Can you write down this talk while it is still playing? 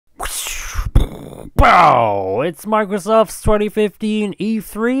Wow! It's Microsoft's 2015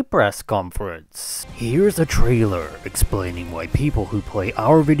 E3 press conference. Here's a trailer explaining why people who play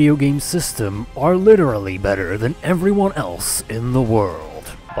our video game system are literally better than everyone else in the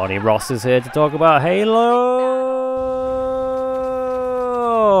world. Bonnie Ross is here to talk about Halo!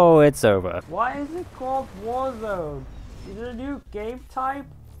 It's over. Why is it called Warzone? Is it a new game type?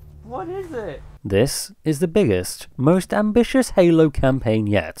 What is it? This is the biggest, most ambitious Halo campaign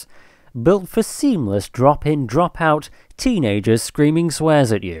yet. Built for seamless drop-in, drop-out, teenagers screaming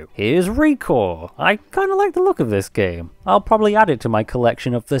swears at you. Here's Recore. I kinda like the look of this game. I'll probably add it to my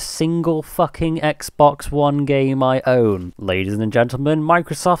collection of the single fucking Xbox One game I own. Ladies and gentlemen,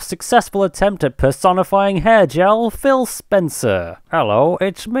 Microsoft's successful attempt at personifying hair gel, Phil Spencer. Hello,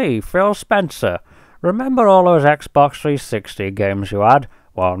 it's me, Phil Spencer. Remember all those Xbox 360 games you had?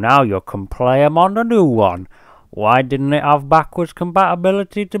 Well, now you can play them on the new one. Why didn't it have backwards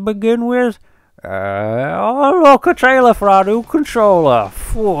compatibility to begin with? Oh look, a trailer for our new controller.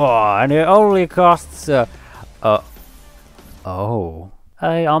 And it only costs, oh.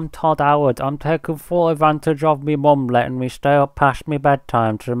 Hey, I'm Todd Howard. I'm taking full advantage of me mum letting me stay up past me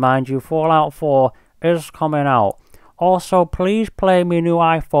bedtime to remind you Fallout 4 is coming out. Also, please play me new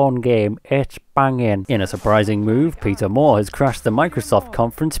iPhone game, it's banging. In a surprising move, Peter Moore has crashed the Microsoft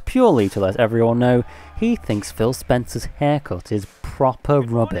conference purely to let everyone know he thinks Phil Spencer's haircut is proper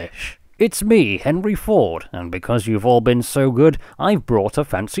rubbish. It's me, Henry Ford, and because you've all been so good, I've brought a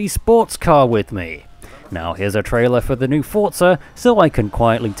fancy sports car with me. Now here's a trailer for the new Forza, so I can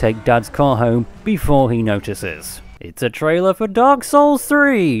quietly take Dad's car home before he notices. It's a trailer for Dark Souls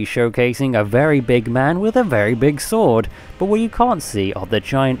 3, showcasing a very big man with a very big sword, but what you can't see are the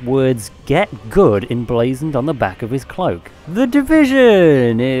giant words "Get Good" emblazoned on the back of his cloak. The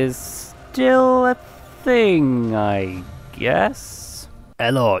Division is still a thing, I guess?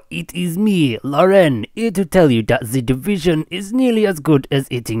 Hello, it is me, Lauren, here to tell you that The Division is nearly as good as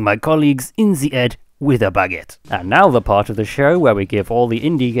hitting my colleagues in the head with a baguette. And now the part of the show where we give all the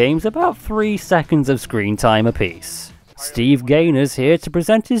indie games about 3 seconds of screen time apiece. Steve Gaynor's here to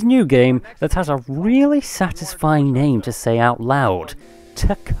present his new game that has a really satisfying name to say out loud.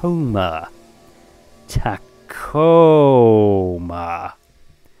 Tacoma. Tacoma.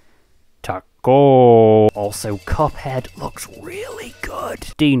 Also, Cuphead looks really good.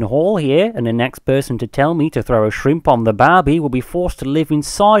 Dean Hall here, and the next person to tell me to throw a shrimp on the Barbie will be forced to live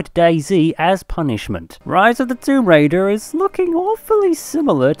inside DayZ as punishment. Rise of the Tomb Raider is looking awfully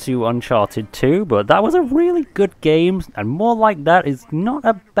similar to Uncharted 2, but that was a really good game, and more like that is not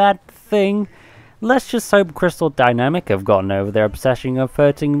a bad thing. Let's just hope Crystal Dynamic have gotten over their obsession of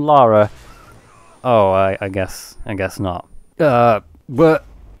hurting Lara. Oh, I guess not. But...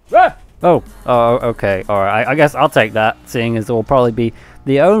 Oh, okay, alright, I guess I'll take that, seeing as it will probably be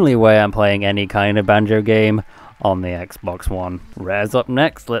the only way I'm playing any kind of Banjo game on the Xbox One. Rare's up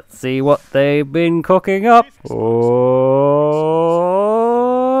next, let's see what they've been cooking up. Oh,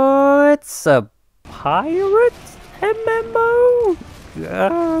 it's a pirate MMO?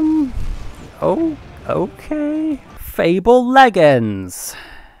 Oh, okay. Fable Legends.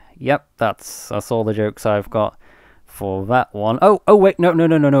 Yep, that's all the jokes I've got for that one. Oh wait, no,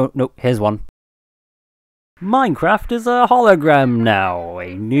 here's one. Minecraft is a hologram now,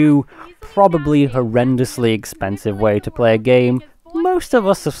 a new, probably horrendously expensive way to play a game most of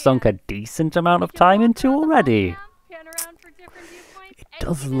us have sunk a decent amount of time into already. It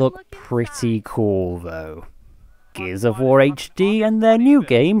does look pretty cool though. Gears of War HD and their new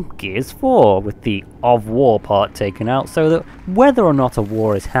game, Gears 4, with the of war part taken out so that whether or not a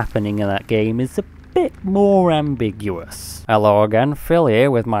war is happening in that game is a bit more ambiguous. Hello again, Phil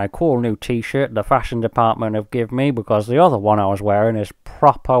here with my cool new t-shirt the fashion department have given me because the other one I was wearing is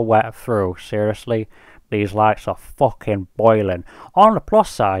proper wet through. Seriously, these lights are fucking boiling. On the plus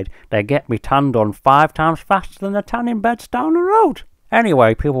side, they get me tan done 5 times faster than the tanning beds down the road.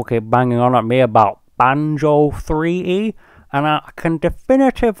 Anyway, people keep banging on at me about Banjo 3E, and I can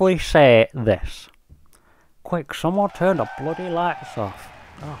definitively say this. Quick, someone turn the bloody lights off.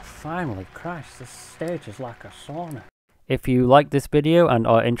 Oh, finally, Christ, this stage is like a sauna. If you like this video and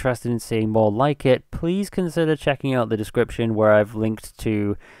are interested in seeing more like it, please consider checking out the description where I've linked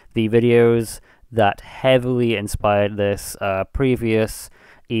to the videos that heavily inspired this. Previous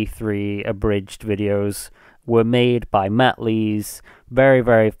E3 abridged videos were made by Matt Lees. Very,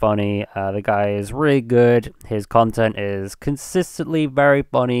 very funny. The guy is really good. His content is consistently very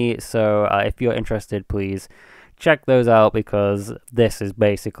funny, so if you're interested, please check those out because this is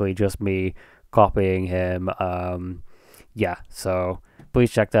basically just me copying him. Yeah, so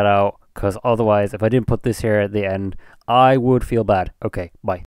please check that out because otherwise if I didn't put this here at the end I would feel bad. Okay, bye.